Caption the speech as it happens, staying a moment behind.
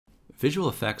Visual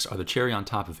effects are the cherry on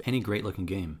top of any great-looking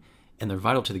game, and they're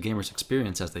vital to the gamer's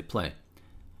experience as they play.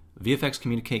 VFX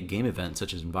communicate game events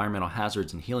such as environmental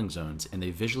hazards and healing zones, and they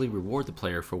visually reward the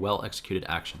player for well-executed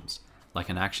actions, like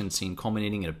an action scene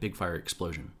culminating in a big fire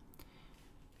explosion.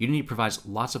 Unity provides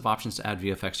lots of options to add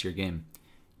VFX to your game.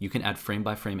 You can add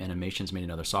frame-by-frame animations made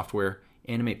in other software,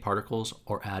 animate particles,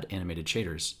 or add animated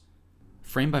shaders.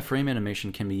 Frame-by-frame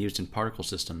animation can be used in particle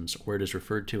systems, where it is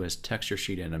referred to as texture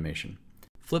sheet animation.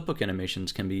 Flipbook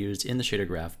animations can be used in the shader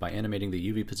graph by animating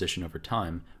the UV position over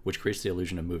time, which creates the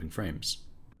illusion of moving frames.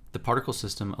 The particle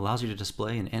system allows you to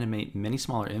display and animate many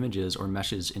smaller images or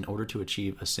meshes in order to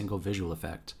achieve a single visual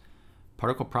effect.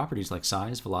 Particle properties like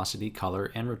size, velocity,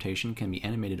 color, and rotation can be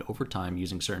animated over time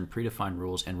using certain predefined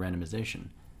rules and randomization.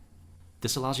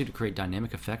 This allows you to create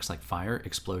dynamic effects like fire,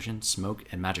 explosion, smoke,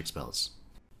 and magic spells.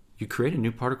 You create a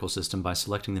new particle system by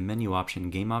selecting the menu option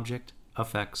Game Object,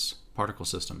 Effects, Particle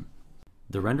System.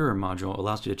 The renderer module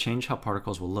allows you to change how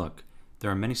particles will look. There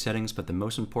are many settings, but the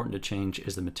most important to change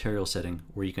is the material setting,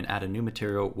 where you can add a new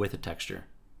material with a texture.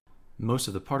 Most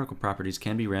of the particle properties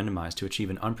can be randomized to achieve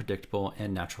an unpredictable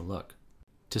and natural look.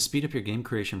 To speed up your game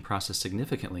creation process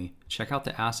significantly, check out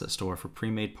the asset store for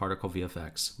pre-made particle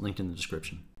VFX, linked in the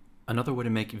description. Another way to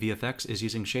make VFX is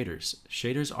using shaders.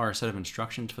 Shaders are a set of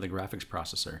instructions for the graphics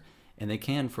processor, and they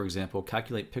can, for example,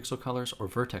 calculate pixel colors or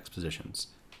vertex positions.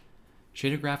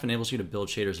 Shader Graph enables you to build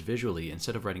shaders visually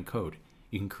instead of writing code.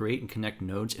 You can create and connect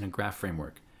nodes in a graph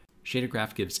framework. Shader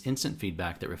Graph gives instant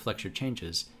feedback that reflects your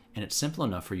changes, and it's simple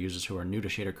enough for users who are new to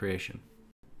shader creation.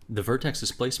 The vertex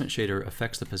displacement shader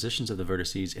affects the positions of the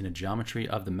vertices in a geometry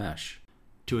of the mesh.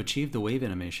 To achieve the wave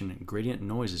animation, gradient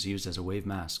noise is used as a wave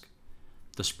mask.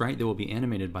 The sprite that will be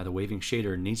animated by the waving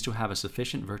shader needs to have a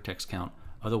sufficient vertex count,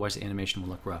 otherwise the animation will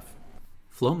look rough.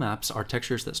 Flow maps are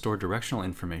textures that store directional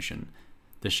information.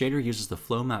 The shader uses the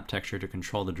flow map texture to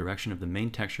control the direction of the main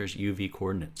texture's UV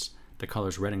coordinates. The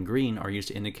colors red and green are used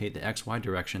to indicate the XY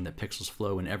direction that pixels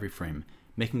flow in every frame,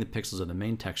 making the pixels of the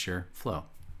main texture flow.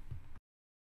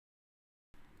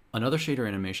 Another shader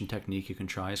animation technique you can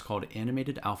try is called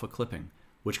animated alpha clipping,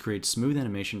 which creates smooth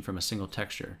animation from a single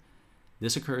texture.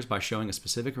 This occurs by showing a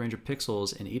specific range of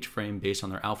pixels in each frame based on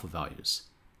their alpha values.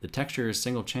 The texture is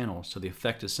single channel, so the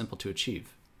effect is simple to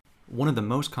achieve. One of the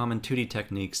most common 2D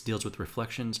techniques deals with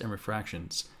reflections and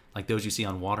refractions, like those you see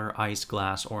on water, ice,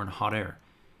 glass, or in hot air.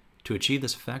 To achieve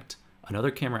this effect,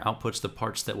 another camera outputs the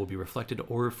parts that will be reflected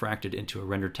or refracted into a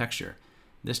rendered texture.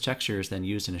 This texture is then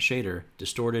used in a shader,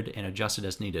 distorted and adjusted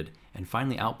as needed, and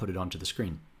finally outputted onto the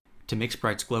screen. To make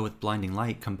sprites glow with blinding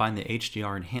light, combine the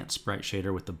HDR Enhanced Sprite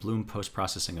shader with the Bloom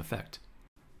post-processing effect.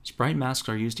 Sprite masks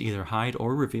are used to either hide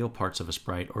or reveal parts of a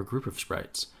sprite or group of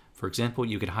sprites. For example,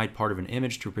 you could hide part of an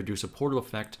image to produce a portal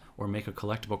effect or make a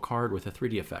collectible card with a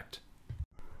 3D effect.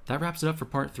 That wraps it up for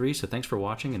part 3, so thanks for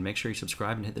watching and make sure you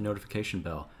subscribe and hit the notification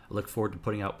bell. I look forward to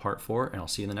putting out part 4, and I'll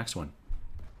see you in the next one.